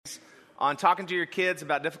on talking to your kids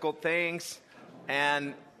about difficult things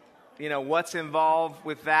and, what's involved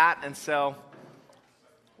with that. And so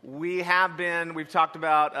we've talked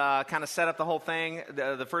about kind of set up the whole thing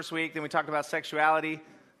the first week. Then we talked about sexuality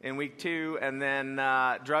in week 2, and then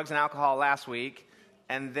drugs and alcohol last week.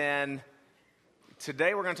 And then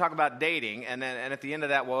today we're going to talk about dating, and at the end of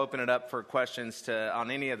that we'll open it up for questions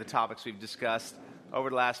on any of the topics we've discussed over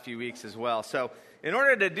the last few weeks as well. So in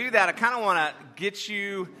order to do that, I kind of want to get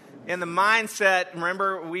you in the mindset.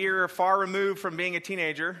 Remember, we are far removed from being a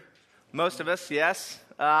teenager, most of us, yes.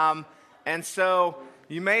 And so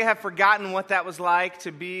you may have forgotten what that was like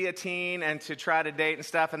to be a teen and to try to date and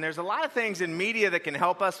stuff. And there's a lot of things in media that can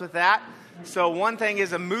help us with that. So one thing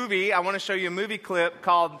is a movie. I want to show you a movie clip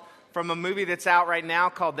from a movie that's out right now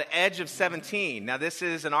called The Edge of 17. Now, this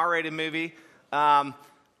is an R-rated movie. I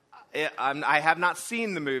have not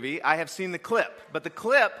seen the movie. I have seen the clip. But the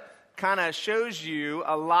clip kind of shows you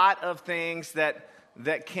a lot of things that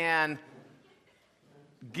can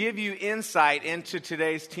give you insight into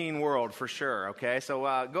today's teen world for sure, okay? So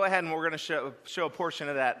go ahead, and we're going to show a portion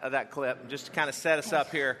of that clip just to kind of set us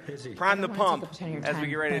up here. Prime the pump as we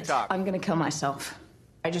get ready to talk. I'm going to kill myself.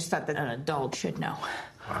 I just thought that an adult should know.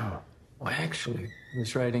 Wow. Well, actually, I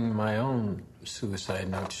was writing my own suicide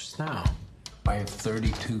note just now. I have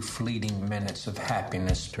 32 fleeting minutes of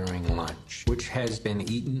happiness during lunch, which has been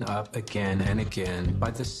eaten up again and again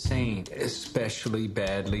by the same especially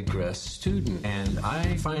badly dressed student. And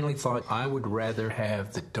I finally thought I would rather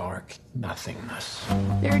have the dark nothingness.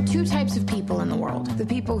 There are 2 types of people in the world. The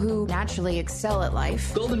people who naturally excel at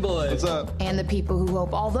life. Golden boy. What's up? And the people who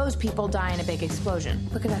hope all those people die in a big explosion.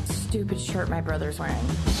 Look at that stupid shirt my brother's wearing.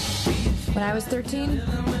 When I was 13,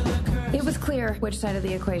 it was clear which side of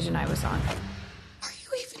the equation I was on.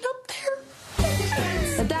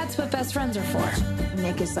 But that's what best friends are for.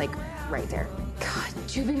 Nick is like right there. God,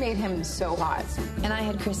 Juby made him so hot. And I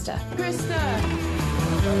had Krista.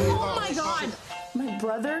 Oh my God! My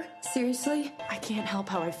brother? Seriously? I can't help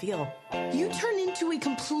how I feel. You turn into a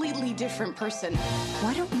completely different person.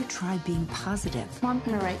 Why don't you try being positive? I'm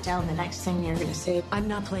gonna write down the next thing you're gonna say. I'm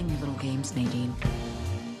not playing your little games, Nadine.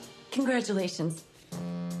 Congratulations.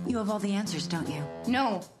 You have all the answers, don't you?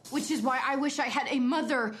 No, which is why I wish I had a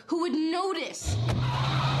mother who would notice.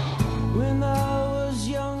 When I was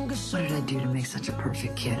younger, what did I do to make such a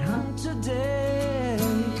perfect kid, huh?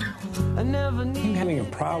 You having a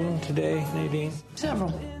problem today, Nadine?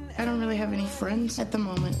 Several. I don't really have any friends at the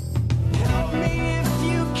moment.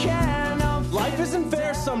 Life isn't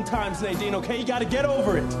fair sometimes, Nadine, okay? You gotta get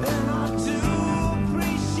over it.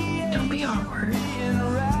 Don't be awkward.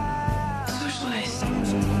 Socialize.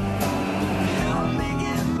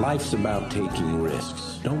 Life's about taking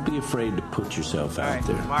risks. Don't be afraid to put yourself out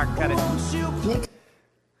there. Mark, cut it.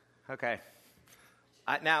 Okay.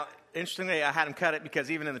 Now, interestingly, I had him cut it because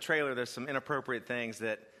even in the trailer, there's some inappropriate things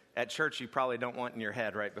that at church you probably don't want in your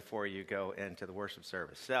head right before you go into the worship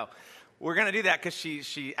service. So we're going to do that because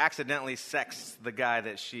she accidentally sexts the guy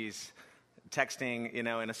that she's texting, in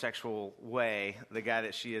a sexual way, the guy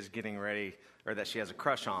that she is getting ready or that she has a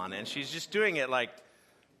crush on. And she's just doing it like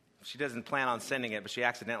she doesn't plan on sending it, but she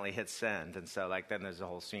accidentally hits send. And so then there's a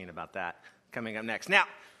whole scene about that coming up next. Now,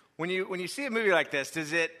 when you see a movie like this,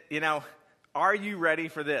 does it, are you ready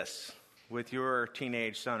for this with your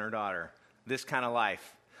teenage son or daughter, this kind of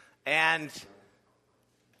life? And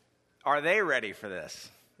are they ready for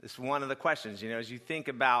this? It's one of the questions, as you think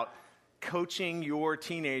about coaching your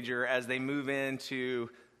teenager as they move into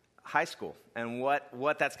high school and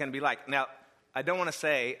what that's going to be like. Now, I don't want to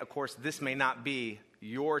say, of course, this may not be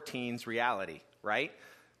your teen's reality, right?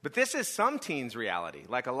 But this is some teen's reality.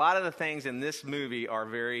 Like a lot of the things in this movie are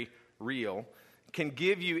very real, can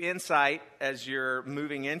give you insight as you're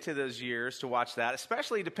moving into those years to watch that,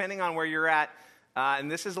 especially depending on where you're at. And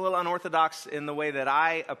this is a little unorthodox in the way that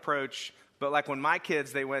I approach, but like when my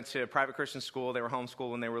kids, they went to a private Christian school, they were homeschooled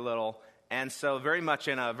when they were little, and so very much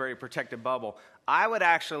in a very protected bubble. I would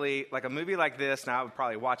actually, like a movie like this, now I would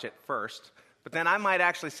probably watch it first, but then I might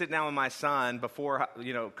actually sit down with my son before,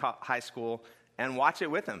 high school and watch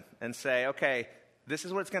it with him and say, okay, this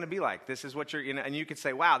is what it's going to be like. This is what you're, and you could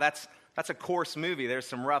say, wow, that's a coarse movie. There's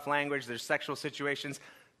some rough language. There's sexual situations.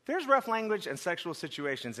 There's rough language and sexual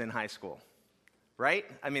situations in high school, right?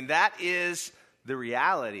 I mean, that is the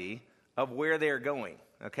reality of where they're going,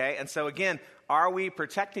 okay? And so again, are we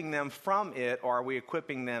protecting them from it, or are we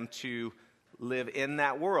equipping them to live in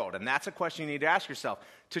that world? And that's a question you need to ask yourself.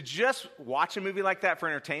 To just watch a movie like that for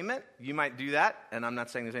entertainment, you might do that, and I'm not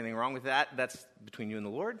saying there's anything wrong with that. That's between you and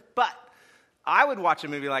the Lord. But I would watch a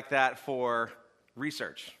movie like that for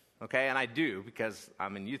research, okay? And I do because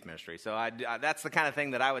I'm in youth ministry. So that's the kind of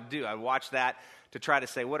thing that I would do. I would watch that to try to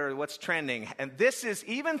say, what's trending? And this is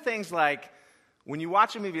even things like, when you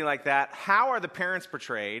watch a movie like that, how are the parents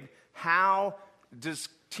portrayed? How does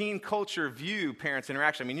teen culture view parents'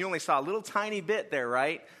 interaction? I mean, you only saw a little tiny bit there,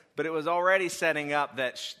 right? But it was already setting up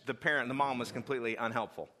that the mom was completely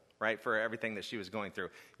unhelpful, right, for everything that she was going through.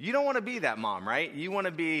 You don't want to be that mom, right? You want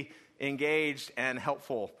to be engaged and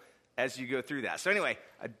helpful as you go through that. So anyway,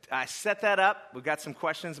 I set that up. We've got some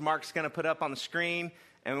questions Mark's going to put up on the screen,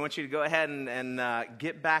 and we want you to go ahead and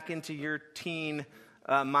get back into your teen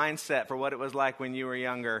mindset for what it was like when you were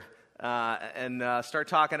younger, and start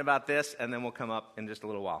talking about this, and then we'll come up in just a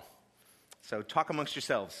little while. So talk amongst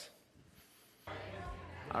yourselves.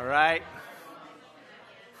 All right.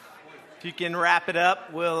 If you can wrap it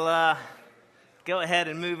up, we'll go ahead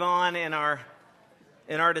and move on in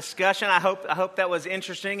our discussion. I hope that was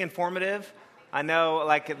interesting, informative. I know,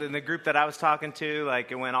 like in the group that I was talking to,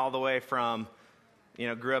 like it went all the way from,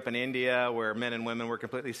 grew up in India where men and women were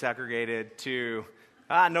completely segregated to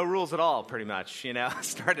no rules at all, pretty much.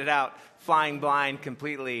 Started out flying blind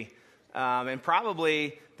completely, and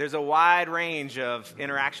probably there's a wide range of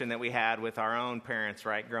interaction that we had with our own parents,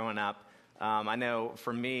 right, growing up. I know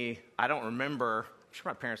for me, I don't remember. I'm sure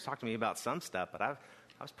my parents talked to me about some stuff, but I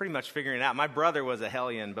was pretty much figuring it out. My brother was a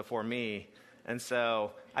hellion before me, and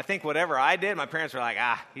so I think whatever I did, my parents were like,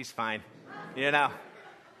 he's fine,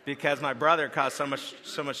 because my brother caused so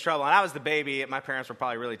much trouble. And I was the baby. My parents were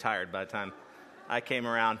probably really tired by the time I came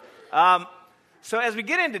around. So as we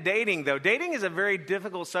get into dating, though, dating is a very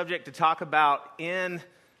difficult subject to talk about in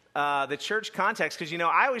the church context, because,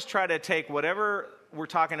 I always try to take whatever we're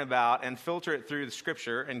talking about and filter it through the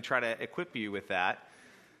Scripture and try to equip you with that.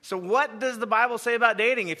 So what does the Bible say about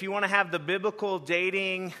dating? If you want to have the biblical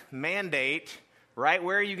dating mandate, right,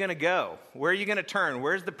 where are you going to go? Where are you going to turn?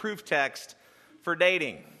 Where's the proof text for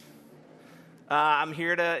dating? I'm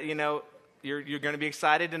here to, you're going to be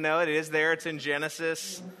excited to know it is there. It's in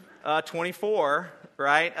Genesis 24,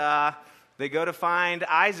 right? They go to find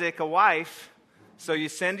Isaac a wife. So you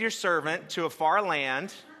send your servant to a far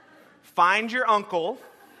land, find your uncle,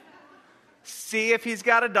 see if he's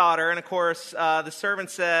got a daughter. And of course, the servant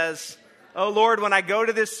says, "Oh Lord, when I go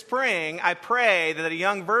to this spring, I pray that a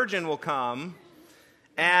young virgin will come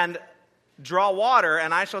and draw water.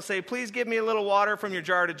 And I shall say, please give me a little water from your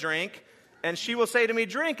jar to drink. And she will say to me,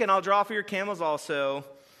 drink, and I'll draw for your camels also.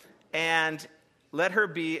 And let her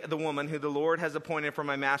be the woman who the Lord has appointed for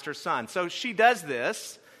my master's son." So she does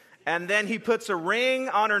this. And then he puts a ring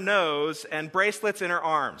on her nose and bracelets in her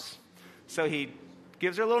arms. So he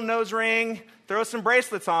gives her a little nose ring, throws some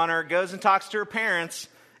bracelets on her, goes and talks to her parents.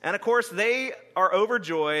 And of course, they are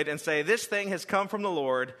overjoyed and say, "This thing has come from the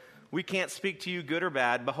Lord. We can't speak to you good or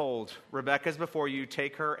bad. Behold, Rebekah's before you.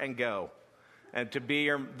 Take her and go, and to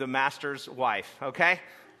be the master's wife." Okay?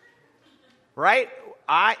 Right?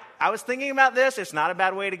 I was thinking about this. It's not a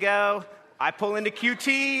bad way to go. I pull into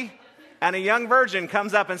QT. And a young virgin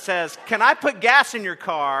comes up and says, "Can I put gas in your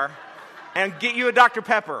car and get you a Dr.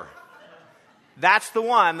 Pepper?" That's the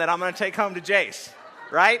one that I'm going to take home to Jace,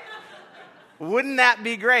 right? Wouldn't that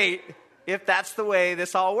be great if that's the way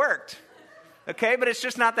this all worked? Okay, but it's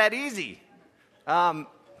just not that easy.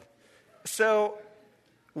 So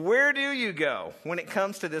where do you go when it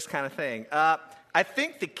comes to this kind of thing? I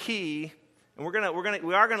think the key, and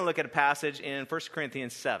we are gonna look at a passage in 1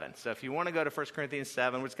 Corinthians 7. So if you want to go to 1 Corinthians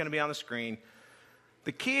 7, it's going to be on the screen.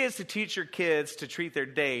 The key is to teach your kids to treat their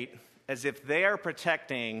date as if they are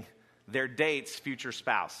protecting their date's future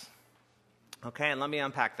spouse. Okay, and let me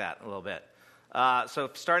unpack that a little bit. So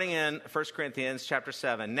starting in 1 Corinthians chapter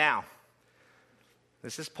 7. Now,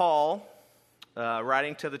 this is Paul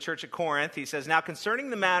writing to the church at Corinth. He says, "Now concerning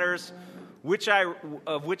the matters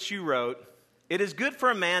of which you wrote, it is good for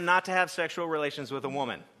a man not to have sexual relations with a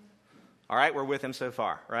woman." All right, we're with him so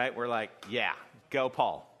far, right? We're like, yeah, go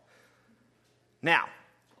Paul. "Now,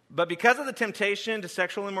 but because of the temptation to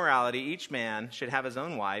sexual immorality, each man should have his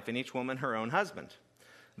own wife and each woman her own husband.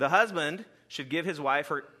 The husband should give his wife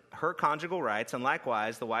her conjugal rights, and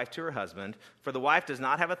likewise the wife to her husband. For the wife does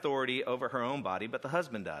not have authority over her own body, but the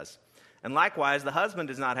husband does. And likewise the husband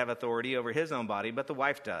does not have authority over his own body, but the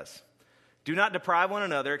wife does. Do not deprive one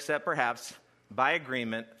another, except perhaps by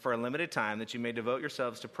agreement for a limited time, that you may devote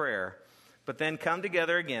yourselves to prayer, but then come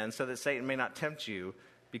together again, so that Satan may not tempt you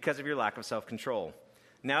because of your lack of self-control.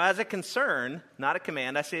 Now as a concern, not a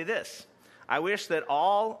command, I say this: I wish that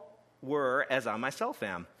all were as I myself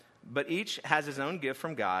am, but each has his own gift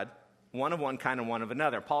from God, one of one kind and one of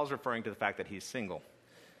another." Paul's referring to the fact that he's single.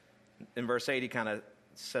 In verse 8, he kind of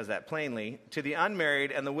says that plainly. To the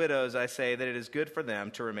unmarried and the widows I say that it is good for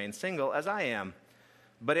them to remain single as I am.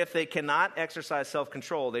 But if they cannot exercise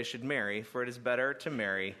self-control, they should marry, for it is better to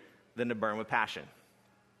marry than to burn with passion.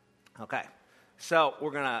 Okay, so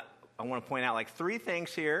I want to point out like 3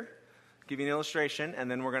 things here, give you an illustration, and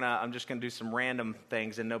then I'm just going to do some random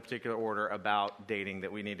things in no particular order about dating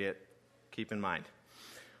that we need to keep in mind.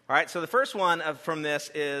 All right, so the first one from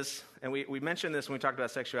this is, and we mentioned this when we talked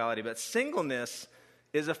about sexuality, but singleness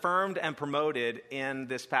is affirmed and promoted in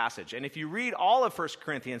this passage. And if you read all of 1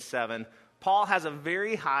 Corinthians 7, Paul has a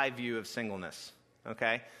very high view of singleness,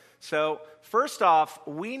 okay? So first off,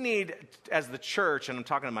 we need, as the church, and I'm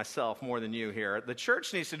talking to myself more than you here, the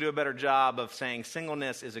church needs to do a better job of saying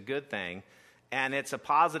singleness is a good thing, and it's a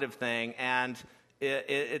positive thing, and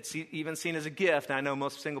it's even seen as a gift. And I know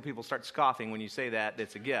most single people start scoffing when you say that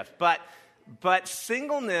it's a gift. But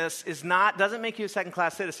singleness doesn't make you a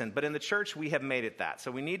second-class citizen, but in the church we have made it that.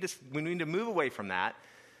 So we need to move away from that.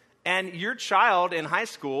 And your child in high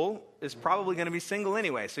school is probably going to be single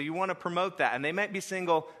anyway, so you want to promote that. And they might be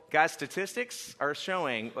single. Guys, statistics are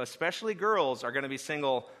showing, especially girls, are going to be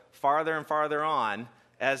single farther and farther on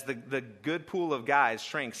as the good pool of guys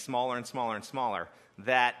shrinks smaller and smaller and smaller,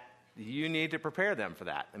 that you need to prepare them for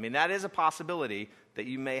that. I mean, that is a possibility that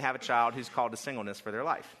you may have a child who's called to singleness for their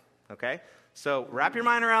life, okay? So wrap your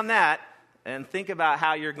mind around that and think about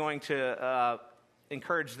how you're going to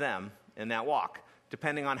encourage them in that walk,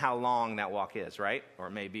 depending on how long that walk is, right? Or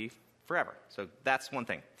it may be forever. So that's one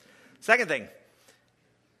thing. Second thing,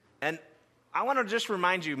 and I want to just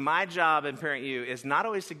remind you, my job in Parent You is not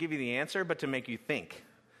always to give you the answer, but to make you think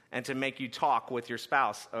and to make you talk with your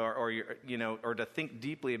spouse or to think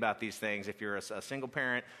deeply about these things if you're a single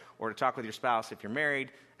parent, or to talk with your spouse if you're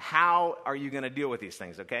married. How are you going to deal with these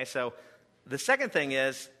things, okay? So the second thing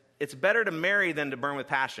is, it's better to marry than to burn with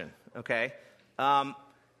passion, okay? And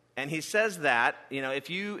he says that, if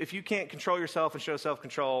you can't control yourself and show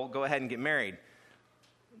self-control, go ahead and get married.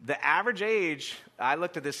 The average age, I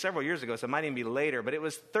looked at this several years ago, so it might even be later, but it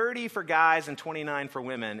was 30 for guys and 29 for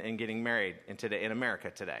women in getting married in America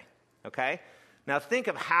today, okay? Now think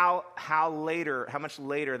of how much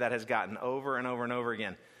later that has gotten over and over and over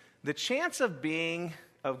again. The chance of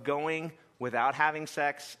going without having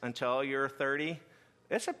sex until you're 30,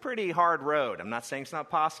 it's a pretty hard road. I'm not saying it's not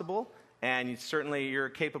possible, and certainly you're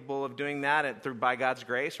capable of doing that by God's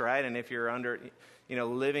grace, right? And if you're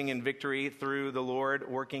living in victory through the Lord,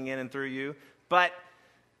 working in and through you. But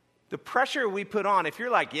the pressure we put on, if you're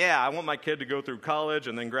like, yeah, I want my kid to go through college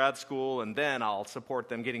and then grad school, and then I'll support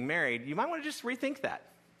them getting married, you might want to just rethink that,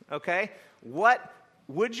 okay?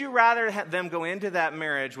 Would you rather have them go into that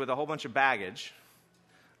marriage with a whole bunch of baggage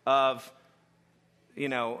of,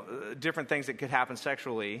 different things that could happen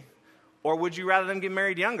sexually, or would you rather them get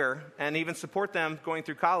married younger and even support them going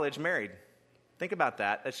through college married? Think about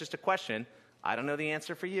that. That's just a question. I don't know the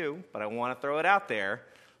answer for you, but I want to throw it out there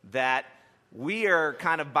that we are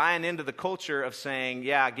kind of buying into the culture of saying,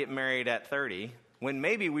 yeah, get married at 30, when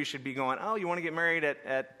maybe we should be going, oh, you want to get married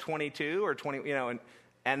at 22 or 20,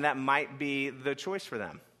 and that might be the choice for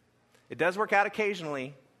them. It does work out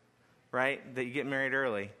occasionally, right, that you get married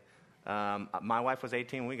early. My wife was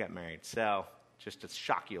 18 when we got married, so just to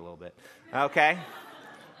shock you a little bit, okay?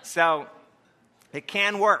 So it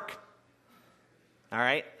can work, all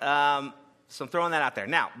right? So I'm throwing that out there.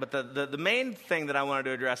 Now, but the main thing that I wanted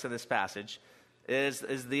to address in this passage is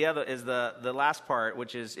the last part,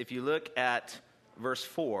 which is if you look at verse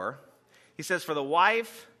 4, he says, "For the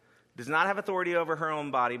wife does not have authority over her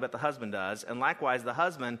own body, but the husband does, and likewise the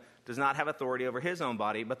husband does not have authority over his own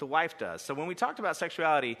body, but the wife does." So when we talked about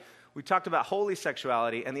sexuality, we talked about holy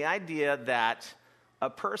sexuality and the idea that a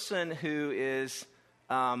person who is,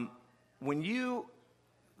 when you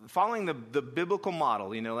following the biblical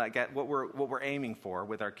model, like what we're aiming for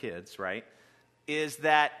with our kids, right, is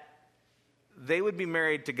that they would be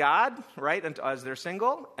married to God, right, as they're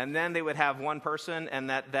single, and then they would have one person, and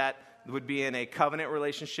that would be in a covenant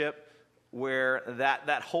relationship where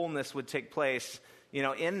that wholeness would take place,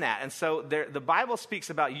 in that. And so the Bible speaks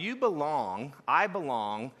about I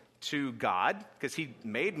belong to God, because he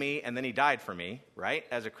made me and then he died for me, right,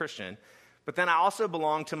 as a Christian. But then I also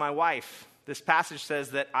belong to my wife. This passage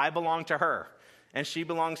says that I belong to her and she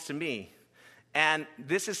belongs to me. And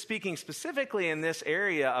this is speaking specifically in this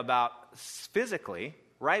area about physically,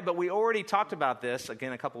 right? But we already talked about this,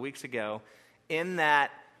 again, a couple weeks ago, in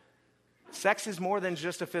that sex is more than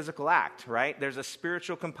just a physical act, right? There's a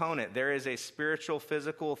spiritual component. There is a spiritual,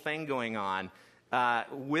 physical thing going on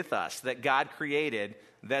with us that God created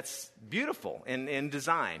that's beautiful in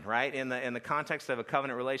design, right? In the context of a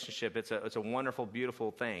covenant relationship, it's a wonderful,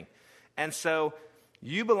 beautiful thing. And so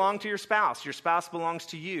You belong to your spouse belongs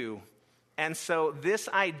to you. And so this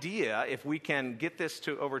idea, if we can get this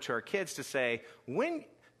over to our kids to say, when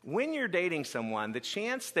you're dating someone, the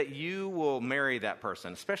chance that you will marry that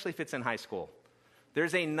person, especially if it's in high school,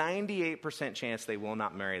 there's a 98% chance they will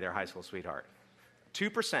not marry their high school sweetheart.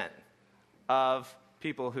 2% of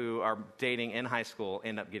people who are dating in high school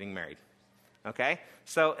end up getting married. Okay?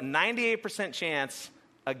 So 98% chance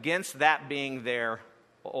against that being their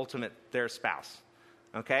spouse.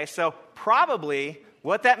 Okay? So probably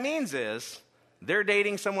what that means is they're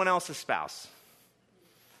dating someone else's spouse.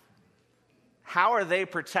 How are they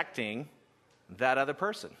protecting that other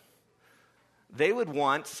person? They would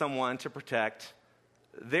want someone to protect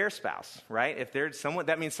their spouse, right? If there's someone,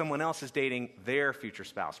 that means someone else is dating their future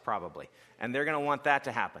spouse, probably. And they're going to want that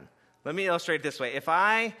to happen. Let me illustrate it this way.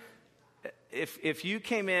 If you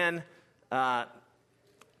came in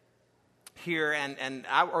here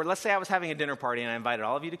or let's say I was having a dinner party and I invited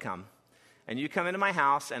all of you to come, and you come into my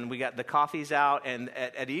house and we got the coffees out, and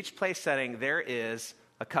at each place setting there is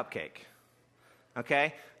a cupcake.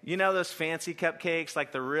 Okay? You know those fancy cupcakes,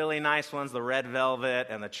 like the really nice ones, the red velvet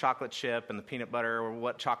and the chocolate chip and the peanut butter or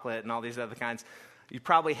what chocolate and all these other kinds. You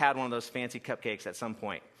probably had one of those fancy cupcakes at some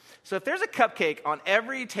point. So if there's a cupcake on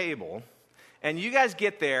every table and you guys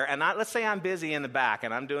get there, and let's say I'm busy in the back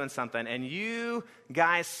and I'm doing something, and you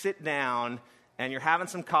guys sit down and you're having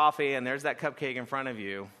some coffee and there's that cupcake in front of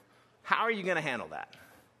you, how are you going to handle that?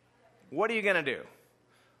 What are you going to do?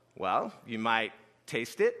 Well, you might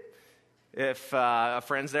taste it. If a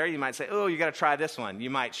friend's there, you might say, oh, you got to try this one. You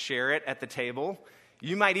might share it at the table.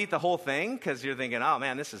 You might eat the whole thing because you're thinking, oh,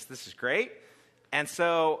 man, this is great. And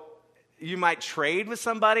so you might trade with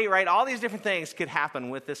somebody, right? All these different things could happen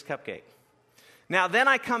with this cupcake. Now, then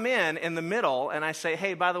I come in the middle, and I say,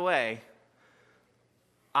 hey, by the way,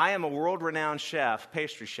 I am a world-renowned chef,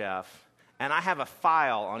 pastry chef, and I have a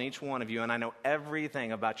file on each one of you, and I know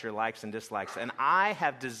everything about your likes and dislikes, and I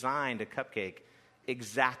have designed a cupcake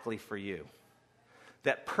exactly for you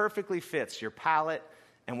that perfectly fits your palate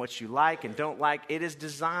and what you like and don't like. It is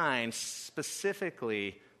designed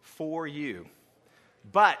specifically for you.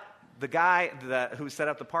 But the guy who set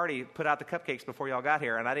up the party put out the cupcakes before y'all got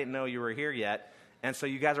here, and I didn't know you were here yet, and so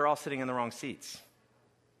you guys are all sitting in the wrong seats.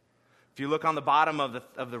 If you look on the bottom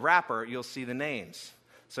of the wrapper, you'll see the names.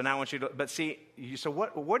 So now I want you to, so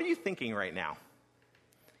what are you thinking right now?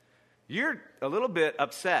 You're a little bit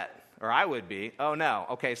upset. Or I would be, oh no,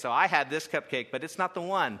 okay, so I had this cupcake, but it's not the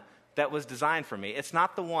one that was designed for me. It's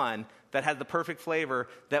not the one that had the perfect flavor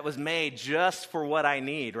that was made just for what I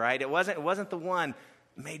need, right? It wasn't the one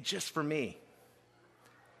made just for me.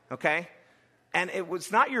 Okay? And it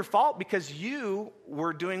was not your fault because you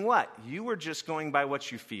were doing what? You were just going by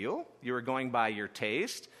what you feel. You were going by your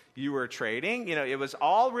taste. You were trading. It was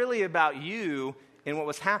all really about you and what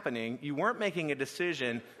was happening. You weren't making a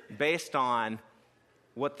decision based on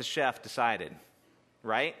what the chef decided,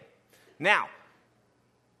 right? Now,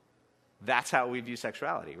 that's how we view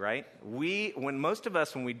sexuality, right? When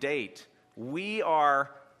we date,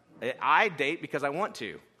 I date because I want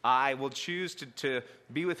to. I will choose to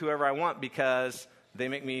be with whoever I want because they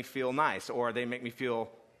make me feel nice, or they make me feel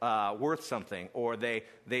worth something, or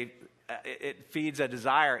it feeds a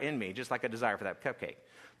desire in me, just like a desire for that cupcake.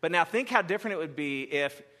 But now think how different it would be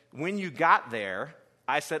if when you got there,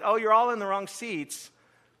 I said, oh, you're all in the wrong seats,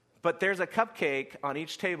 but there's a cupcake on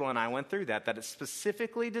each table, and I went through that is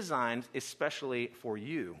specifically designed especially for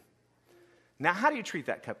you. Now, how do you treat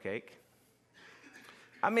that cupcake?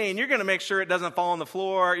 I mean, you're going to make sure it doesn't fall on the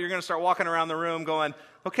floor. You're going to start walking around the room going,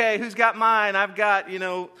 okay, who's got mine? I've got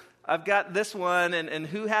this one, and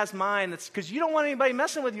who has mine? It's because you don't want anybody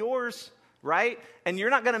messing with yours, right? And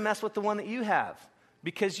you're not going to mess with the one that you have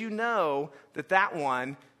because you know that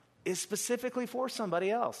one is specifically for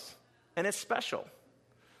somebody else, and it's special.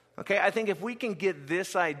 Okay, I think if we can get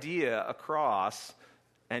this idea across,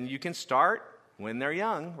 and you can start when they're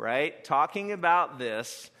young, right, talking about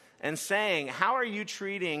this and saying, how are you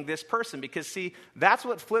treating this person? Because, see, that's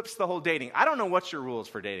what flips the whole dating. I don't know what your rules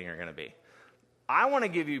for dating are going to be. I want to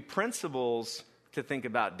give you principles to think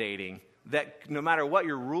about dating that no matter what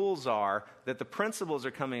your rules are, that the principles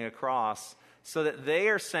are coming across so that they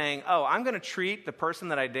are saying, oh, I'm going to treat the person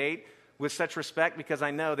that I date with such respect because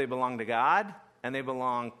I know they belong to God and they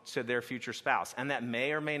belong to their future spouse. And that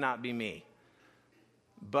may or may not be me.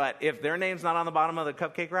 But if their name's not on the bottom of the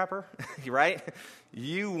cupcake wrapper, right,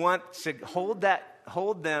 you want to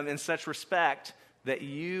hold them in such respect that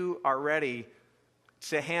you are ready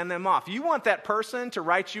to hand them off. You want that person to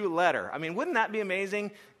write you a letter. I mean, wouldn't that be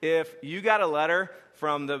amazing if you got a letter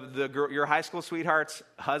from your high school sweetheart's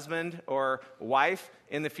husband or wife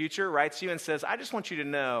in the future, writes you and says, I just want you to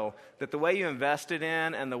know that the way you invested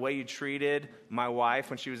in and the way you treated my wife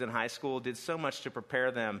when she was in high school did so much to prepare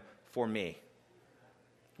them for me.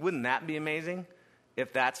 Wouldn't that be amazing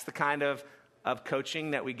if that's the kind of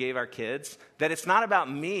coaching that we gave our kids? That it's not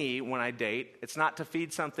about me when I date. It's not to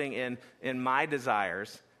feed something in my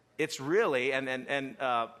desires. It's really, and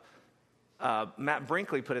Matt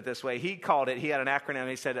Brinkley put it this way. He had an acronym.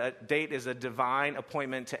 He said, a date is a divine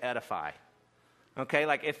appointment to edify. Okay,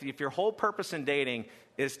 like if your whole purpose in dating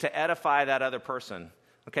is to edify that other person,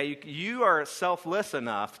 okay, you are selfless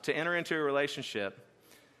enough to enter into a relationship,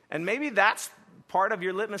 and maybe that's part of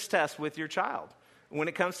your litmus test with your child. When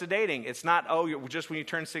it comes to dating, it's not, just when you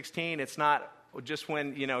turn 16, it's not just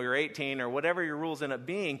when, you're 18 or whatever your rules end up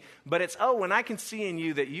being, but it's, when I can see in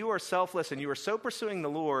you that you are selfless and you are so pursuing the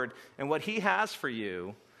Lord and what He has for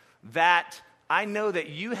you, that I know that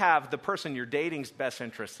you have the person you're dating's best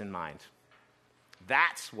interests in mind.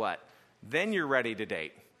 That's what, then you're ready to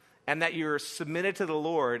date. And that you're submitted to the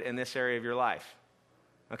Lord in this area of your life.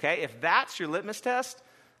 Okay? If that's your litmus test,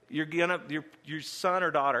 your son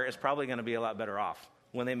or daughter is probably going to be a lot better off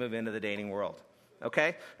when they move into the dating world.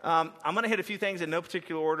 Okay? I'm going to hit a few things in no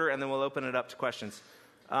particular order, and then we'll open it up to questions.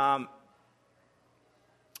 Other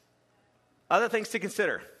things to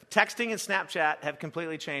consider. Texting and Snapchat have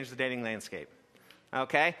completely changed the dating landscape.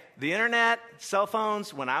 Okay? The internet, cell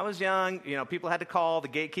phones, when I was young, people had to call. The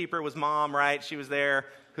gatekeeper was mom, right? She was there.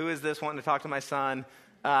 Who is this wanting to talk to my son?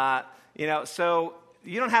 So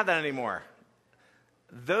you don't have that anymore.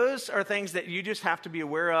 Those are things that you just have to be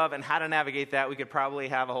aware of and how to navigate that. We could probably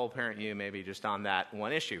have a whole Parent You maybe just on that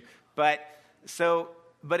one issue. But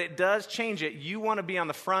it does change it. You want to be on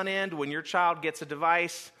the front end when your child gets a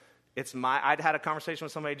device. I'd had a conversation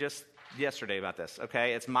with somebody just yesterday about this,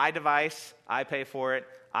 okay? It's my device. I pay for it.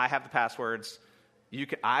 I have the passwords.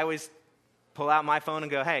 I always pull out my phone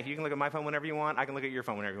and go, hey, you can look at my phone whenever you want. I can look at your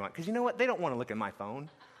phone whenever you want. Because you know what? They don't want to look at my phone.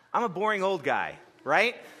 I'm a boring old guy,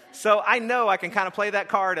 right? So I know I can kind of play that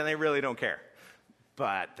card, and they really don't care.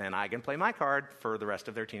 But then I can play my card for the rest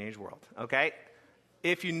of their teenage world, okay?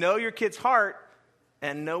 If you know your kid's heart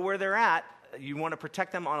and know where they're at, you want to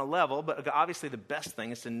protect them on a level, but obviously the best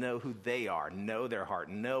thing is to know who they are, know their heart,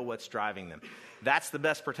 know what's driving them. That's the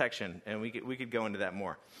best protection, and we could go into that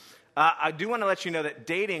more. I do want to let you know that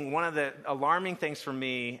dating, one of the alarming things for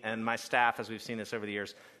me and my staff, as we've seen this over the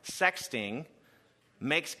years, sexting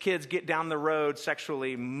makes kids get down the road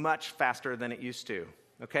sexually much faster than it used to.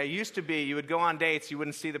 Okay, it used to be you would go on dates, you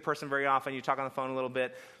wouldn't see the person very often, you talk on the phone a little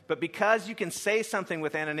bit, but because you can say something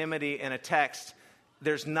with anonymity in a text,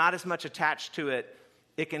 there's not as much attached to it.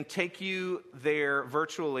 It can take you there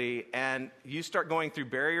virtually, and you start going through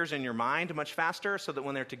barriers in your mind much faster so that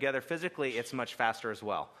when they're together physically, it's much faster as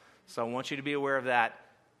well. So I want you to be aware of that.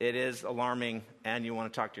 It is alarming, and you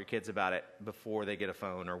want to talk to your kids about it before they get a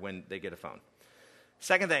phone or when they get a phone.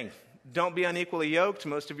 Second thing, don't be unequally yoked.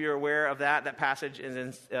 Most of you are aware of that. That passage is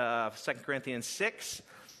in 2 Corinthians 6.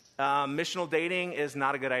 Missional dating is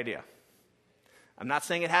not a good idea. I'm not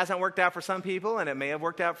saying it hasn't worked out for some people, and it may have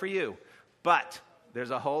worked out for you. But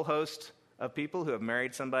there's a whole host of people who have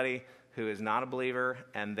married somebody who is not a believer,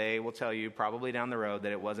 and they will tell you probably down the road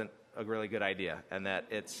that it wasn't a really good idea and that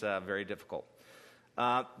it's very difficult.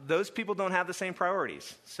 Those people don't have the same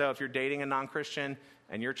priorities. So if you're dating a non-Christian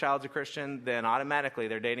and your child's a Christian, then automatically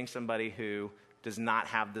they're dating somebody who does not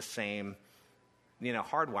have the same,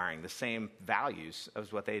 hardwiring, the same values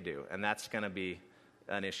as what they do. And that's going to be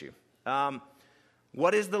an issue.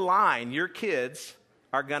 What is the line? Your kids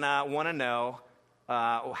are going to want to know,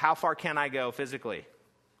 how far can I go physically?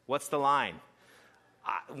 What's the line?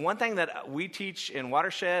 One thing that we teach in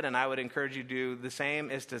Watershed, and I would encourage you to do the same,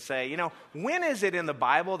 is to say, when is it in the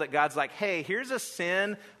Bible that God's like, hey, here's a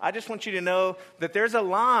sin. I just want you to know that there's a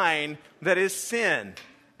line that is sin.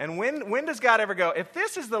 And when does God ever go, if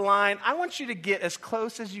this is the line, I want you to get as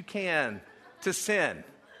close as you can to sin.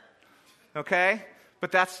 Okay?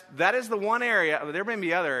 But that is the one area. There may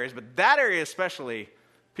be other areas, but that area especially,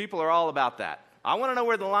 people are all about that. I want to know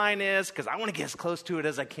where the line is because I want to get as close to it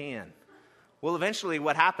as I can. Well, eventually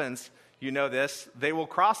what happens, they will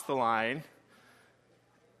cross the line,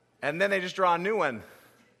 and then they just draw a new one.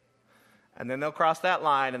 And then they'll cross that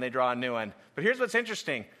line, and they draw a new one. But here's what's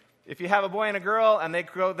interesting. If you have a boy and a girl, and they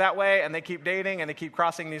go that way, and they keep dating, and they keep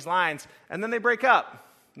crossing these lines, and then they break up.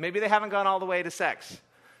 Maybe they haven't gone all the way to sex.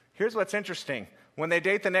 Here's what's interesting. When they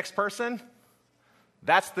date the next person,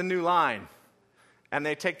 that's the new line. And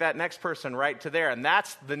they take that next person right to there. And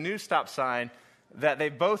that's the new stop sign. that they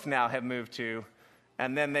both now have moved to,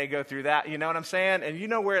 and then they go through that. You know what I'm saying? And you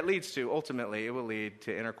know where it leads to. Ultimately, it will lead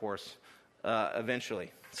to intercourse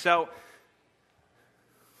eventually. So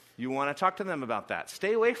you want to talk to them about that.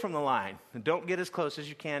 Stay away from the line. And don't get as close as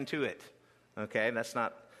you can to it. Okay? That's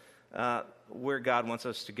not where God wants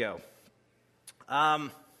us to go.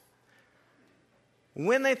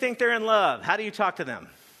 When they think they're in love, how do you talk to them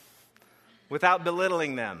without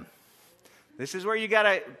belittling them? This is where you got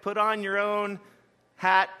to put on your own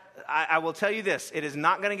hat. I will tell you this. It is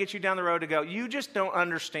not going to get you down the road to go, you just don't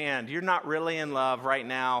understand. You're not really in love right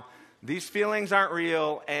now. These feelings aren't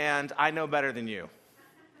real, and I know better than you.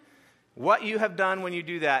 What you have done when you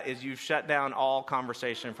do that is you've shut down all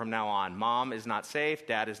conversation from now on. Mom is not safe.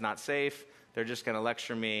 Dad is not safe. They're just going to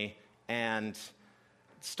lecture me. And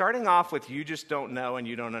starting off with you just don't know and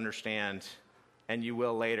you don't understand, and you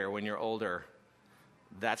will later when you're older,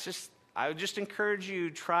 I would just encourage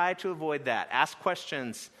you, try to avoid that. Ask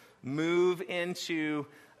questions. Move into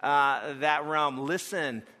that realm.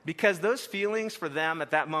 Listen, because those feelings for them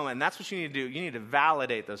at that moment, and that's what you need to do. You need to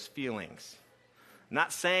validate those feelings. I'm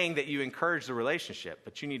not saying that you encourage the relationship,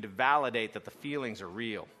 but you need to validate that the feelings are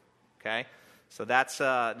real. Okay? So that's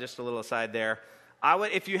just a little aside there.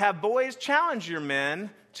 If you have boys, challenge your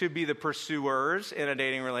men to be the pursuers in a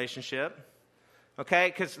dating relationship. Okay?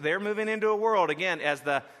 Because they're moving into a world, again, as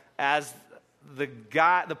the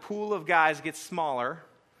pool of guys gets smaller,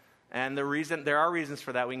 and there are reasons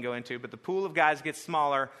for that we can go into, but the pool of guys gets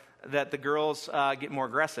smaller, that the girls get more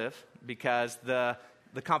aggressive because the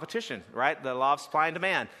competition, right? The law of supply and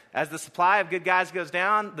demand. As the supply of good guys goes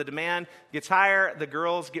down, the demand gets higher, the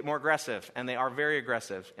girls get more aggressive, and they are very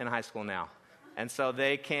aggressive in high school now. And so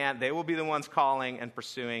they will be the ones calling and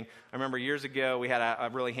pursuing. I remember years ago, we had a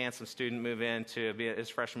really handsome student move in to be his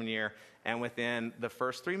freshman year, and within the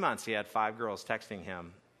first 3 months, he had 5 girls texting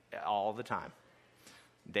him all the time,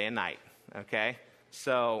 day and night, okay?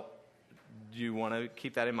 So you want to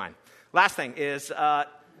keep that in mind. Last thing is,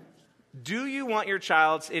 do you want your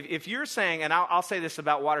child's, if you're saying, and I'll say this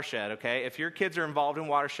about Watershed, okay? If your kids are involved in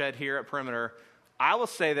Watershed here at Perimeter, I will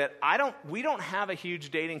say that we don't have a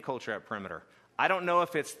huge dating culture at Perimeter. I don't know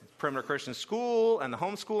if it's Perimeter Christian School and the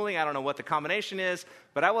homeschooling. I don't know what the combination is.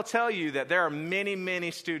 But I will tell you that there are many, many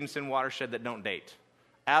students in Watershed that don't date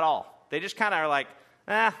at all. They just kind of are like,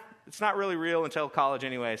 it's not really real until college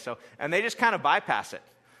anyway. And they just kind of bypass it.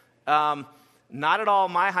 Not at all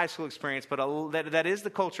my high school experience, but that is the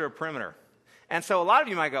culture of Perimeter. And so a lot of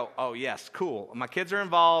you might go, oh, yes, cool. My kids are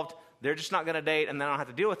involved. They're just not going to date, and then I don't have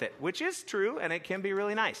to deal with it, which is true, and it can be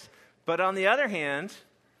really nice. But on the other hand,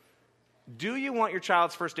 do you want your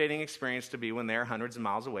child's first dating experience to be when they're hundreds of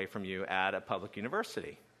miles away from you at a public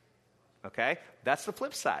university? Okay? That's the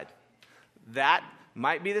flip side. That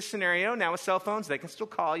might be the scenario. Now with cell phones, they can still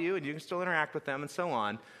call you, and you can still interact with them and so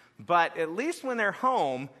on. But at least when they're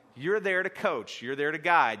home, you're there to coach. You're there to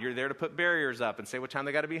guide. You're there to put barriers up and say what time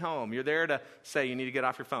they got to be home. You're there to say you need to get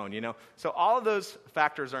off your phone, you know. So all of those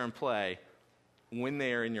factors are in play when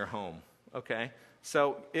they are in your home, okay?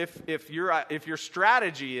 So if your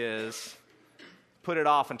strategy is put it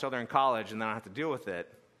off until they're in college and then I don't have to deal with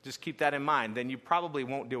it, just keep that in mind. Then you probably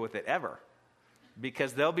won't deal with it ever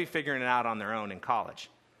because they'll be figuring it out on their own in college.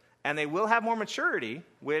 And they will have more maturity,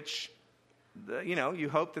 which, you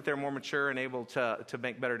hope that they're more mature and able to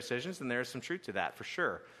make better decisions, and there's some truth to that for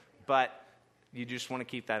sure. But you just want to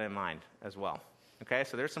keep that in mind as well. Okay,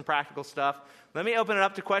 so there's some practical stuff. Let me open it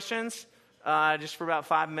up to questions just for about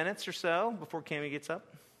 5 minutes or so before Cami gets up.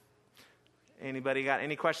 Anybody got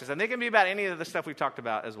any questions? And they can be about any of the stuff we've talked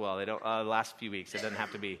about as well. They don't the last few weeks. It doesn't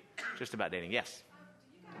have to be just about dating. Yes?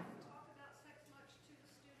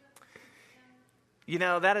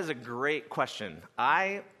 That is a great question.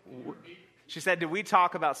 She said, do we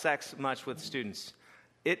talk about sex much with students?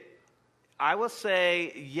 I will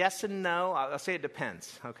say yes and no. I'll say it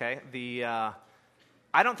depends, okay?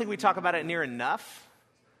 I don't think we talk about it near enough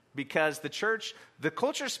because the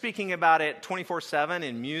culture is speaking about it 24/7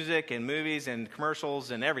 in music and movies and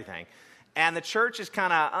commercials and everything. And the church is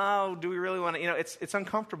kind of, do we really want to, it's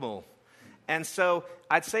uncomfortable. And so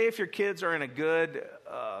I'd say if your kids are in a good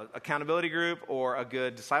accountability group or a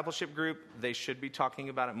good discipleship group, they should be talking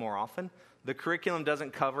about it more often. The curriculum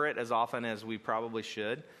doesn't cover it as often as we probably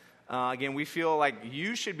should. Again, we feel like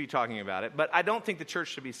you should be talking about it, but I don't think the church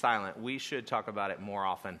should be silent. We should talk about it more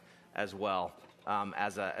often as well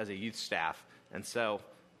as a youth staff. And so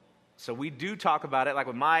we do talk about it. Like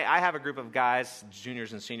I have a group of guys,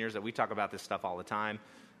 juniors and seniors, that we talk about this stuff all the time.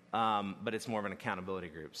 But it's more of an accountability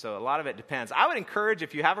group. So a lot of it depends. I would encourage,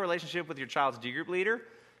 if you have a relationship with your child's D group leader,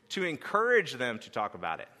 to encourage them to talk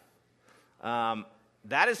about it.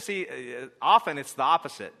 that is, often it's the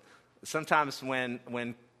opposite. Sometimes when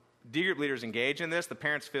D group leaders engage in this, the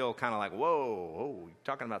parents feel kind of like, whoa, you're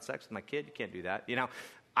talking about sex with my kid? You can't do that.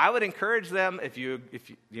 I would encourage them, if you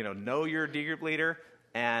know your D group leader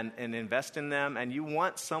and invest in them, and you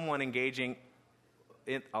want someone engaging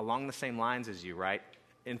along the same lines as you, right?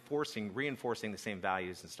 Reinforcing the same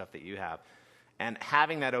values and stuff that you have, and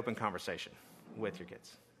having that open conversation with your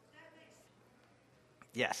kids.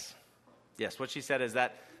 Yes. What she said is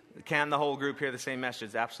that, can the whole group hear the same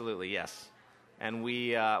message? Absolutely, yes. And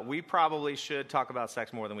we probably should talk about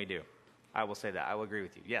sex more than we do. I will say that. I will agree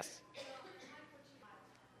with you. Yes.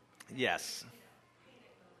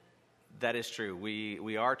 That is true.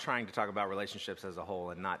 We are trying to talk about relationships as a whole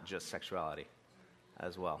and not just sexuality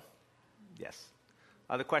as well. Yes.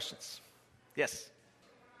 Other questions? Yes.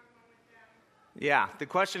 Yeah. The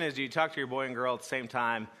question is, do you talk to your boy and girl at the same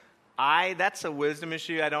time? That's a wisdom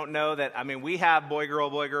issue. I don't know that. I mean, we have boy,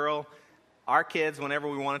 girl. Our kids, whenever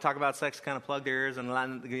we want to talk about sex, kind of plug their ears and,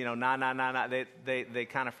 nah. They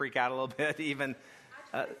kind of freak out a little bit, even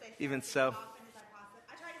so. I try to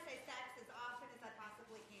say sex as often as I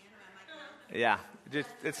possibly can, and I'm like, no. Yeah,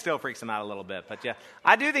 it still freaks them out a little bit. But yeah,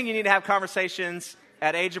 I do think you need to have conversations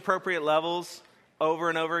at age-appropriate levels over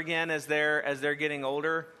and over again as they're getting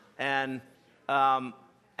older. And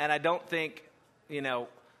I don't think,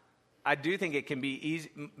 I do think it can be easy,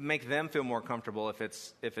 make them feel more comfortable if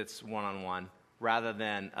it's one-on-one rather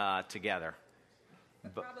than together.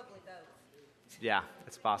 But probably both. Yeah,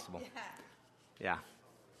 it's possible. Yeah.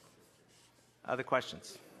 Other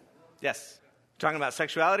questions? Yes. Talking about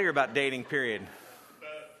sexuality or about dating, period?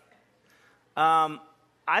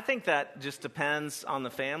 I think that just depends on the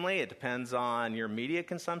family. It depends on your media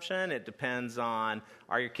consumption. It depends on,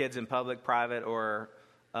 are your kids in public, private, or...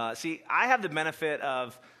 see, I have the benefit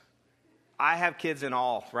of... I have kids in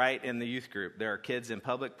all, right, in the youth group. There are kids in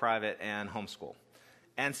public, private, and homeschool.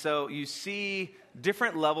 And so you see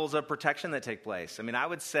different levels of protection that take place. I mean, I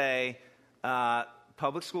would say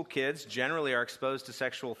public school kids generally are exposed to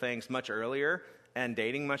sexual things much earlier and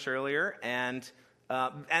dating much earlier. And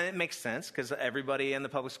it makes sense because everybody in the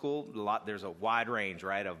public school, there's a wide range,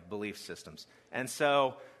 right, of belief systems. And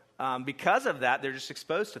so because of that, they're just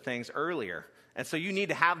exposed to things earlier. And so you need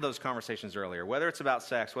to have those conversations earlier, whether it's about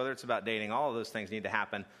sex, whether it's about dating, all of those things need to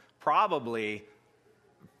happen probably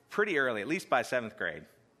pretty early, at least by 7th grade,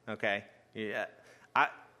 okay? Yeah.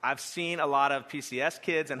 I've seen a lot of PCS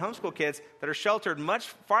kids and homeschool kids that are sheltered much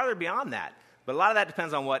farther beyond that. But a lot of that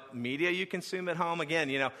depends on what media you consume at home.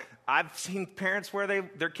 Again, I've seen parents where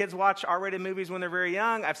their kids watch R-rated movies when they're very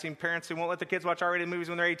young. I've seen parents who won't let their kids watch R-rated movies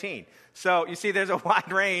when they're 18. So you see there's a wide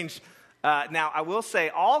range. Now, I will say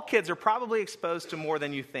all kids are probably exposed to more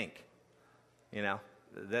than you think.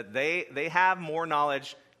 That they have more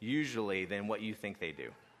knowledge usually than what you think they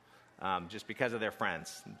do, just because of their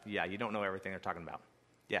friends. Yeah, you don't know everything they're talking about.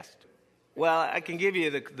 Yes. Well, I can give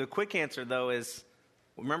you the quick answer, though, is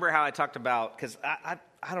remember how I talked about, because I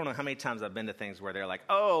don't know how many times I've been to things where they're like,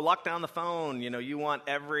 oh, lock down the phone. You want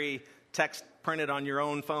every text printed on your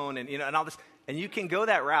own phone and all this. And you can go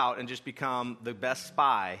that route and just become the best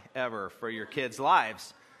spy ever for your kids'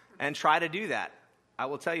 lives and try to do that. I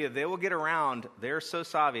will tell you, they will get around. They're so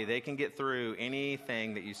savvy, they can get through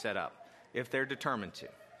anything that you set up if they're determined to.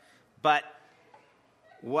 But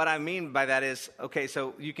what I mean by that is, okay,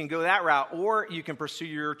 so you can go that route or you can pursue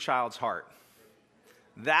your child's heart.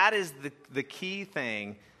 That is the key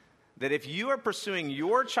thing, that if you are pursuing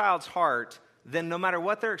your child's heart, then no matter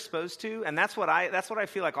what they're exposed to, and that's what I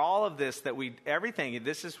feel like all of this,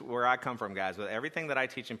 this is where I come from, guys, with everything that I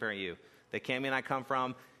teach in Parent U, that Cami and I come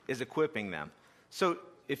from, is equipping them. So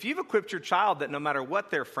if you've equipped your child that no matter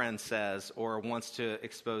what their friend says or wants to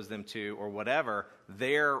expose them to or whatever,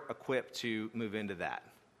 they're equipped to move into that,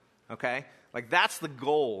 okay? Like that's the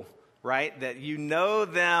goal, right? That you know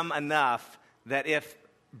them enough that if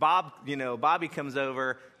Bobby comes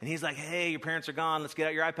over and he's like, hey, your parents are gone, let's get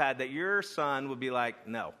out your iPad, that your son would be like,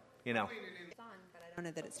 no, But I don't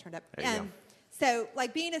know that it's turned up. So,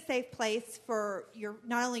 like, being a safe place for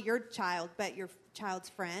not only your child, but your child's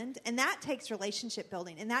friend, and that takes relationship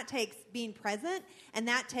building, and that takes being present, and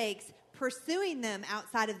that takes pursuing them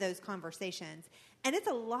outside of those conversations. And it's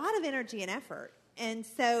a lot of energy and effort. And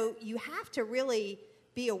so you have to really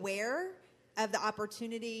be aware of the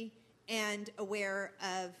opportunity and aware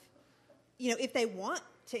of, if they want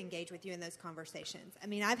to engage with you in those conversations. I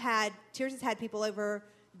mean, Tears has had people over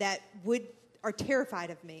that are terrified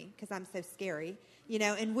of me because I'm so scary,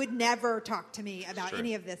 and would never talk to me about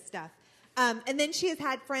any of this stuff. And then she has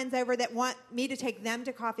had friends over that want me to take them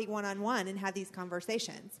to coffee one-on-one and have these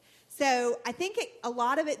conversations. So I think a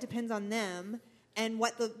lot of it depends on them and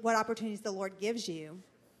what opportunities the Lord gives you.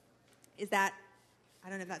 Is that, I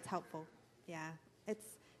don't know if that's helpful. Yeah.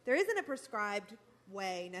 There isn't a prescribed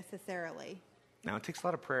way necessarily. No, it takes a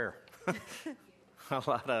lot of prayer. A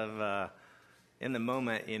lot of, in the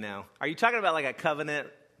moment, Are you talking about like a covenant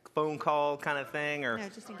phone call kind of thing? Or no,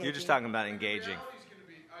 just engaging. You're just talking about engaging?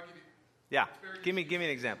 Yeah. Give me an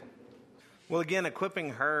example. Well, again,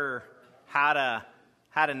 equipping her how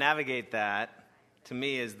to navigate that, to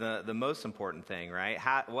me, is the most important thing, right?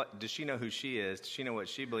 What does she know who she is? Does she know what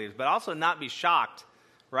she believes? But also not be shocked,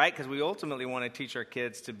 right? Because we ultimately want to teach our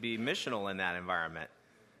kids to be missional in that environment.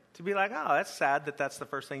 To be like, oh, that's sad that's the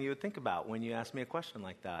first thing you would think about when you ask me a question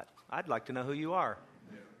like that. I'd like to know who you are.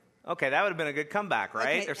 Okay, that would have been a good comeback,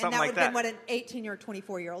 right? Okay, or something like that. And that would have been what an 18 or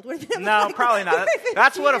 24-year-old would have been. No, like. Probably not.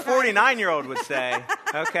 That's what a 49-year-old would say,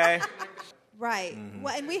 okay? Right. Mm-hmm.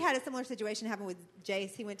 Well, and we had a similar situation happen with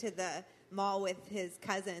Jace. He went to the mall with his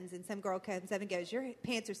cousins, and some girl comes up and goes, your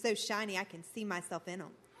pants are so shiny, I can see myself in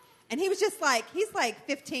them. And he was just like, he's like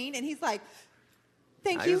 15, and he's like,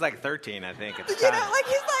 thank you. He was like 13, I think, at the You time. know, like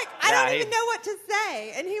he's like, I don't even know what to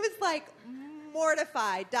say. And he was like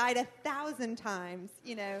mortified, died 1,000 times,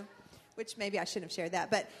 which maybe I shouldn't have shared that.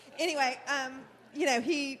 But anyway,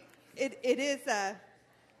 it is,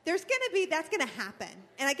 that's going to happen.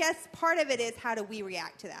 And I guess part of it is how do we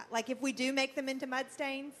react to that? Like if we do make them into mud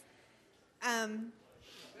stains,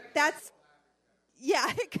 yeah,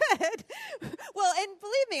 it could. Well, and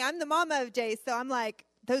believe me, I'm the mama of Jace, so I'm like,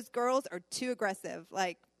 those girls are too aggressive.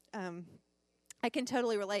 Like, I can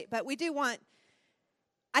totally relate. But we do want,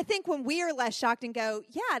 I think when we are less shocked and go,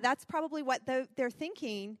 yeah, that's probably what they're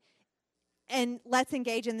thinking, and let's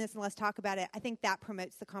engage in this and let's talk about it, I think that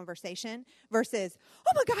promotes the conversation versus,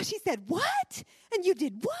 oh my gosh, he said what? And you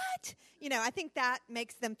did what? I think that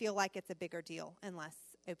makes them feel like it's a bigger deal and less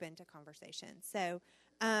open to conversation. So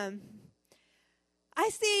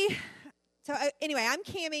anyway, I'm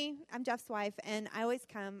Cami. I'm Jeff's wife, and I always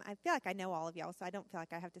come. I feel like I know all of y'all, so I don't feel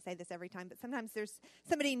like I have to say this every time, but sometimes there's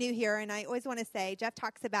somebody new here, and I always want to say, Jeff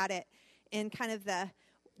talks about it in kind of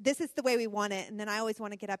this is the way we want it, and then I always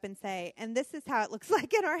want to get up and say, and this is how it looks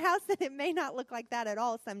like in our house, and it may not look like that at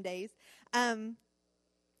all some days.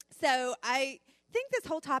 So I think this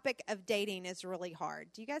whole topic of dating is really hard.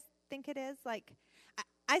 Do you guys think it is? Like,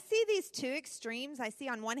 I see these two extremes. I see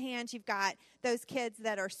on one hand, you've got those kids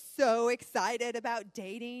that are so excited about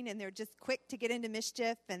dating, and they're just quick to get into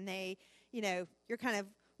mischief, and you're kind of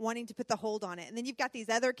wanting to put the hold on it. And then you've got these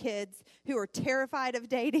other kids who are terrified of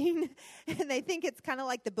dating, and they think it's kind of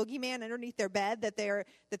like the boogeyman underneath their bed that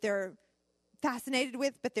they're fascinated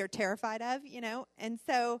with, but they're terrified of, And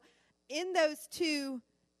so in those two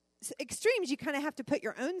extremes, you kind of have to put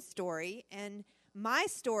your own story, and my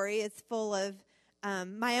story is full of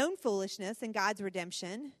my own foolishness and God's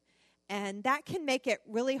redemption, and that can make it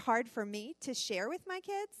really hard for me to share with my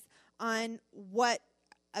kids on what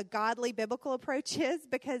a godly biblical approach is,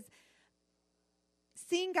 because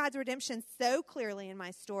seeing God's redemption so clearly in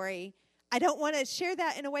my story, I don't want to share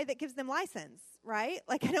that in a way that gives them license, right?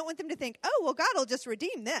 Like, I don't want them to think, oh, well, God will just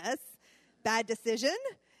redeem this bad decision,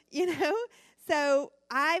 So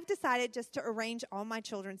I've decided just to arrange all my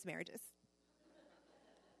children's marriages.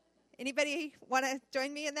 Anybody want to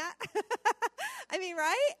join me in that? I mean,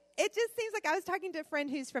 right? It just seems like I was talking to a friend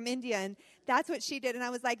who's from India, and that's what she did, and I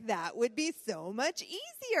was like, that would be so much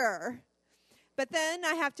easier. But then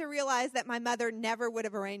I have to realize that my mother never would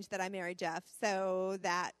have arranged that I marry Jeff, so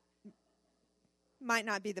that might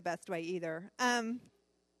not be the best way either.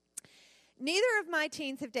 Neither of my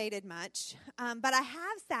teens have dated much, but I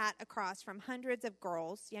have sat across from hundreds of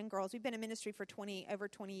girls, young girls. We've been in ministry for over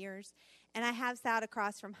 20 years, and I have sat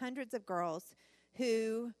across from hundreds of girls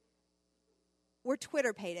who were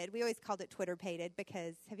Twitter-pated. We always called it Twitter-pated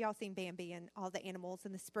because have y'all seen Bambi and all the animals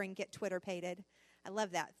in the spring get Twitter-pated? I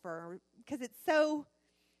love that because it's so,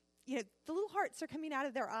 the little hearts are coming out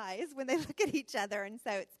of their eyes when they look at each other, and so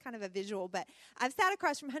it's kind of a visual. But I've sat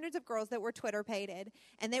across from hundreds of girls that were Twitter-pated,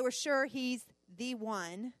 and they were sure he's the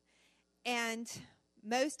one, and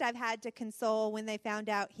most I've had to console when they found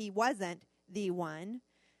out he wasn't the one.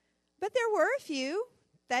 But there were a few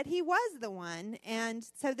that he was the one, and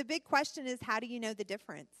so the big question is, how do you know the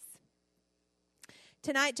difference?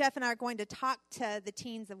 Tonight, Jeff and I are going to talk to the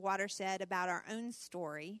teens of Watershed about our own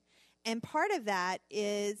story. And part of that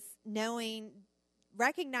is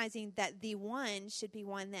recognizing that the one should be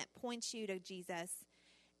one that points you to Jesus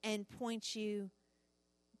and points you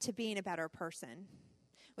to being a better person.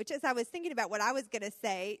 Which, as I was thinking about what I was going to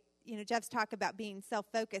say, Jeff's talk about being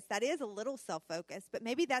self-focused, that is a little self-focused, but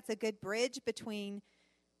maybe that's a good bridge between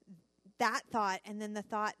that thought and then the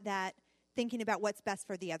thought that thinking about what's best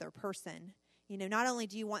for the other person. Not only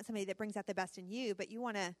do you want somebody that brings out the best in you, but you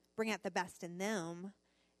want to bring out the best in them.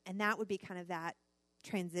 And that would be kind of that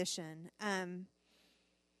transition.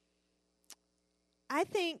 I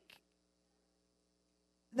think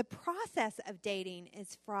the process of dating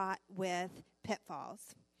is fraught with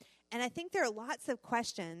pitfalls. And I think there are lots of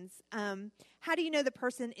questions. How do you know the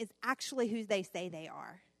person is actually who they say they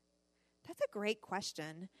are? That's a great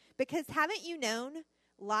question. Because haven't you known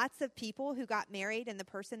lots of people who got married and the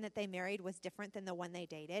person that they married was different than the one they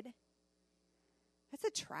dated? That's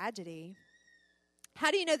a tragedy.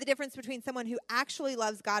 How do you know the difference between someone who actually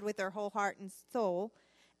loves God with their whole heart and soul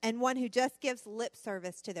and one who just gives lip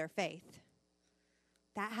service to their faith?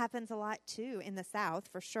 That happens a lot too in the South,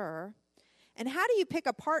 for sure. And how do you pick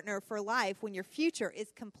a partner for life when your future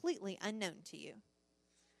is completely unknown to you?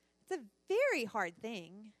 It's a very hard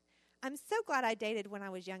thing. I'm so glad I dated when I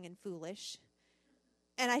was young and foolish.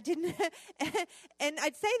 And I didn't, and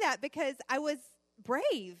I'd say that because I was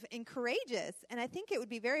brave and courageous. And I think it would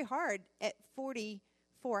be very hard at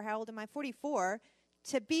 44, how old am I? 44,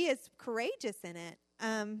 to be as courageous in it.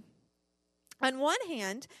 On one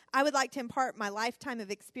hand, I would like to impart my lifetime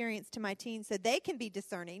of experience to my teens so they can be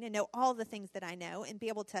discerning and know all the things that I know and be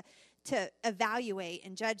able to evaluate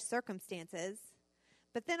and judge circumstances.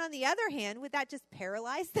 But then on the other hand, would that just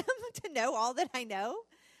paralyze them to know all that I know?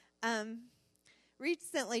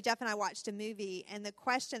 Recently, Jeff and I watched a movie, and the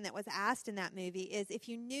question that was asked in that movie is, if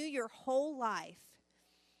you knew your whole life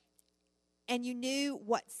and you knew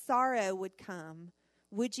what sorrow would come,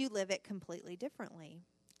 would you live it completely differently?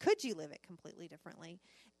 Could you live it completely differently?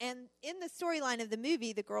 And in the storyline of the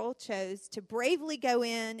movie, the girl chose to bravely go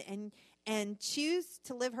in and choose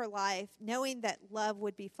to live her life knowing that love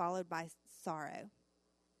would be followed by sorrow.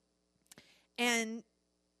 And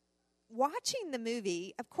watching the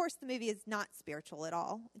movie, of course, the movie is not spiritual at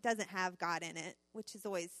all. It doesn't have God in it, which is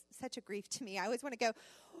always such a grief to me. I always want to go,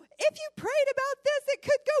 if you prayed about this, it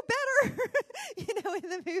could go better, in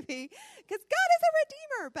the movie. Because God is a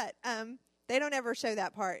redeemer. But they don't ever show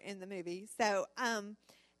that part in the movie. So at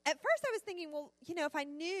first I was thinking, well, if I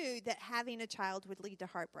knew that having a child would lead to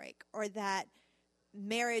heartbreak or that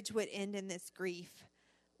marriage would end in this grief,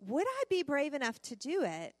 would I be brave enough to do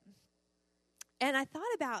it? And I thought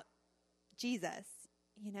about Jesus,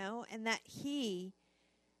 and that he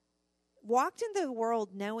walked into the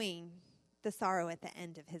world knowing the sorrow at the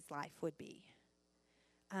end of his life would be.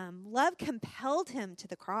 Love compelled him to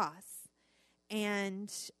the cross.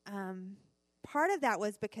 And part of that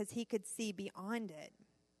was because he could see beyond it.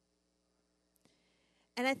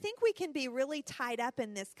 And I think we can be really tied up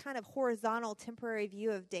in this kind of horizontal, temporary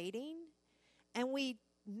view of dating. And we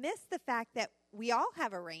miss the fact that we all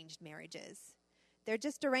have arranged marriages. They're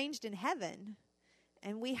just arranged in heaven.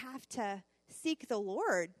 And we have to seek the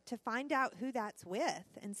Lord to find out who that's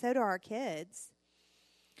with. And so do our kids.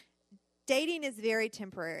 Dating is very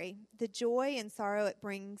temporary. The joy and sorrow it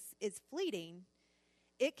brings is fleeting.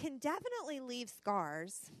 It can definitely leave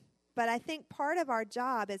scars. But I think part of our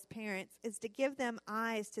job as parents is to give them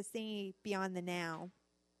eyes to see beyond the now.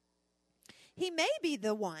 He may be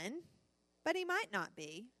the one, but he might not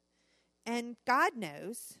be. And God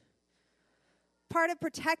knows. Part of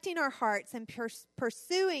protecting our hearts and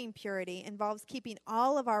pursuing purity involves keeping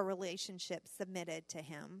all of our relationships submitted to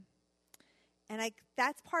him. And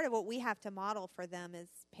that's part of what we have to model for them as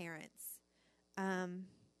parents.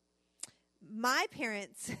 My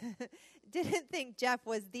parents didn't think Jeff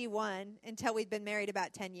was the one until we'd been married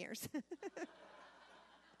about 10 years.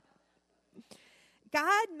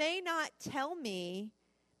 God may not tell me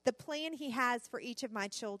the plan he has for each of my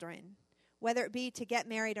children, whether it be to get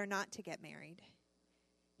married or not to get married.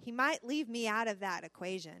 He might leave me out of that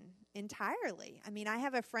equation entirely. I mean, I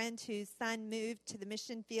have a friend whose son moved to the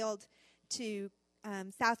mission field to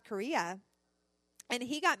South Korea, and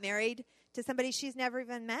he got married to somebody she's never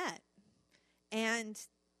even met and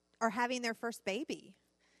are having their first baby.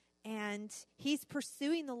 And he's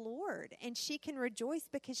pursuing the Lord, and she can rejoice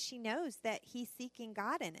because she knows that he's seeking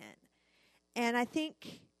God in it. And I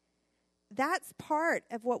think that's part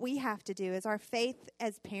of what we have to do is our faith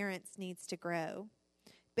as parents needs to grow.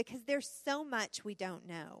 Because there's so much we don't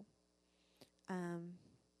know.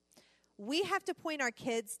 We have to point our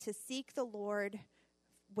kids to seek the Lord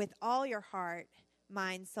with all your heart,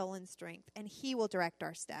 mind, soul, and strength, and he will direct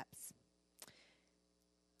our steps.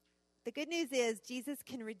 The good news is Jesus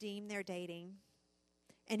can redeem their dating,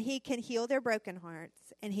 and he can heal their broken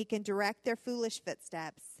hearts, and he can direct their foolish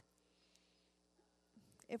footsteps.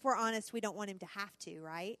 If we're honest, we don't want him to have to,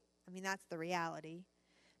 right? I mean, that's the reality.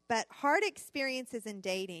 But hard experiences in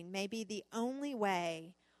dating may be the only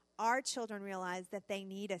way our children realize that they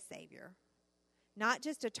need a Savior. Not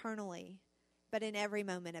just eternally, but in every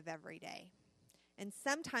moment of every day. And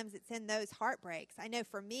sometimes it's in those heartbreaks. I know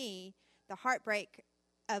for me, the heartbreak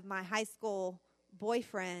of my high school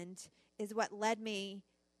boyfriend is what led me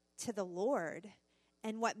to the Lord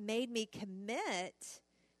and what made me commit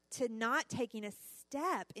to not taking a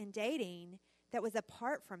step in dating that was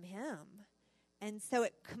apart from him. And so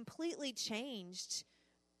it completely changed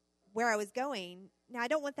where I was going. Now, I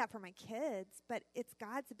don't want that for my kids, but it's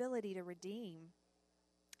God's ability to redeem.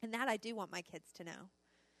 And that I do want my kids to know.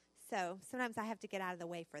 So sometimes I have to get out of the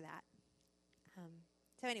way for that.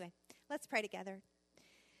 So anyway, let's pray together.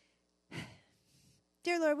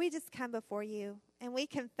 Dear Lord, we just come before you and we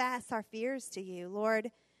confess our fears to you. Lord,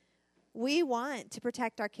 we want to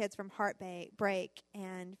protect our kids from heartbreak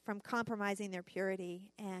and from compromising their purity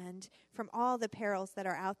and from all the perils that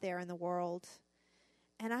are out there in the world.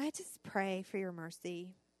 And I just pray for your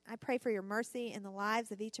mercy. I pray for your mercy in the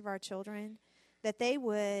lives of each of our children, that they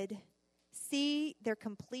would see their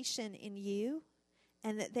completion in you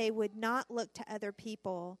and that they would not look to other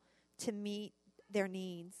people to meet their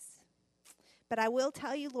needs. But I will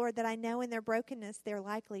tell you, Lord, that I know in their brokenness they're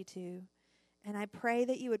likely to. And I pray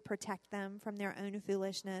that you would protect them from their own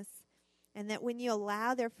foolishness, and that when you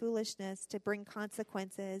allow their foolishness to bring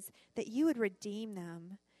consequences, that you would redeem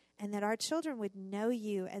them, and that our children would know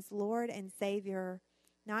you as Lord and Savior,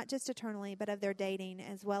 not just eternally, but of their dating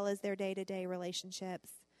as well as their day-to-day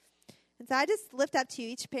relationships. And so I just lift up to you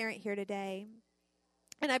each parent here today,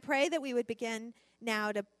 and I pray that we would begin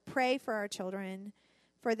now to pray for our children,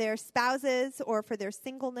 for their spouses or for their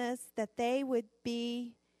singleness, that they would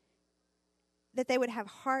have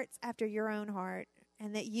hearts after your own heart,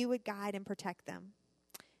 and that you would guide and protect them.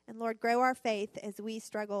 And Lord, grow our faith as we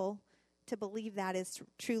struggle to believe that is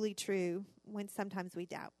truly true when sometimes we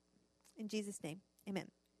doubt. In Jesus' name, amen.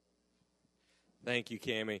 Thank you,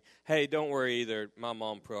 Cami. Hey, don't worry either. My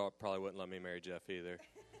mom probably wouldn't let me marry Jeff either.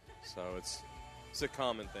 So it's a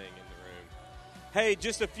common thing in the room. Hey,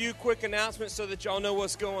 just a few quick announcements so that y'all know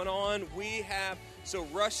what's going on. So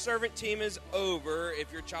Rush Servant Team is over.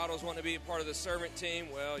 If your child was wanting to be a part of the Servant Team,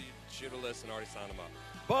 well, you should have listened, already signed them up.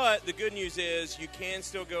 But the good news is you can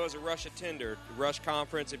still go as a Rush attender. The Rush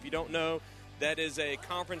Conference, if you don't know, that is a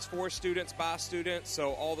conference for students by students.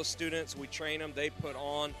 So all the students, we train them, they put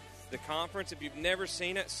on the conference. If you've never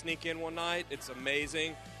seen it, sneak in one night. It's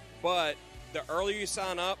amazing. But the earlier you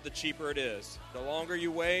sign up, the cheaper it is. The longer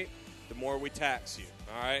you wait, the more we tax you.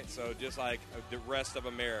 All right? So just like the rest of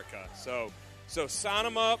America. So sign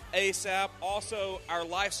them up ASAP. Also, our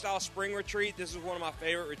Lifestyle Spring Retreat. This is one of my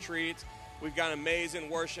favorite retreats. We've got an amazing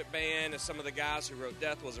worship band and some of the guys who wrote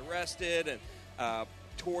Death Was Arrested and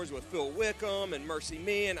tours with Phil Wickham and Mercy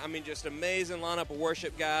Me. And, I mean, just amazing lineup of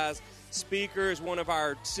worship guys. Speakers, one of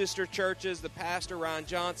our sister churches, the pastor, Ryan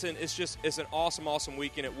Johnson. It's an awesome, awesome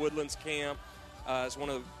weekend at Woodlands Camp. It's one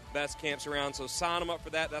of the best camps around, so sign them up for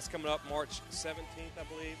that. That's coming up March 17th, I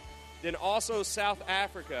believe. Then also South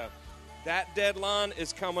Africa. That deadline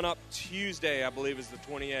is coming up Tuesday, I believe, is the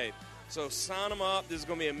 28th. So sign them up. This is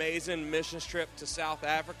going to be an amazing missions trip to South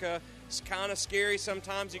Africa. It's kind of scary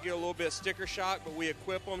sometimes. You get a little bit of sticker shock, but we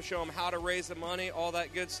equip them, show them how to raise the money, all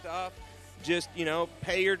that good stuff. Just,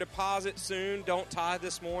 pay your deposit soon. Don't tithe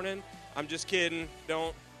this morning. I'm just kidding.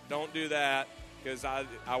 Don't do that, because I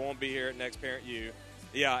won't be here at Next Parent U.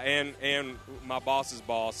 Yeah, and my boss's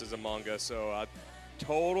boss is among us, so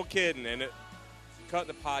total kidding. And cut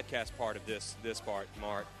the podcast part of this part,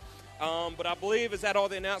 Mark. But I believe, is that all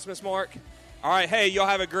the announcements, Mark? All right, hey, y'all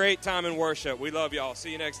have a great time in worship. We love y'all.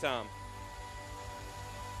 See you next time.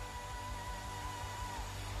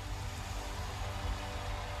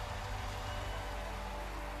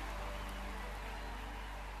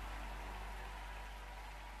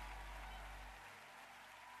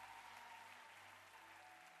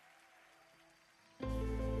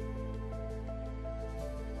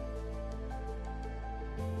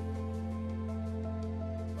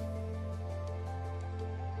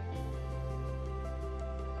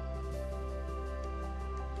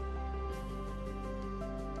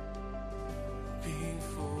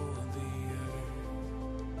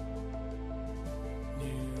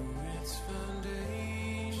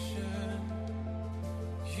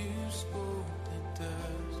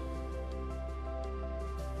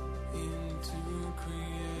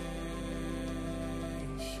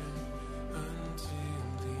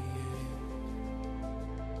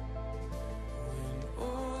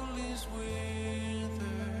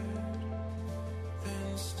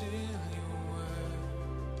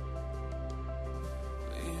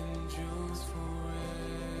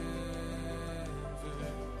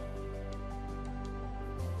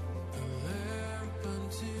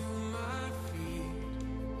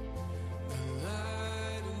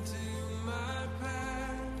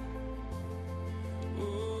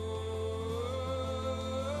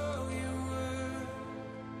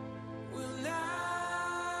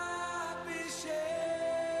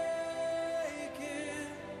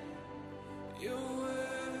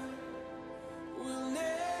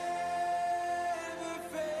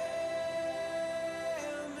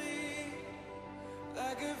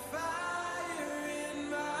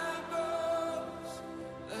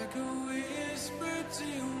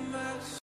 empty mess.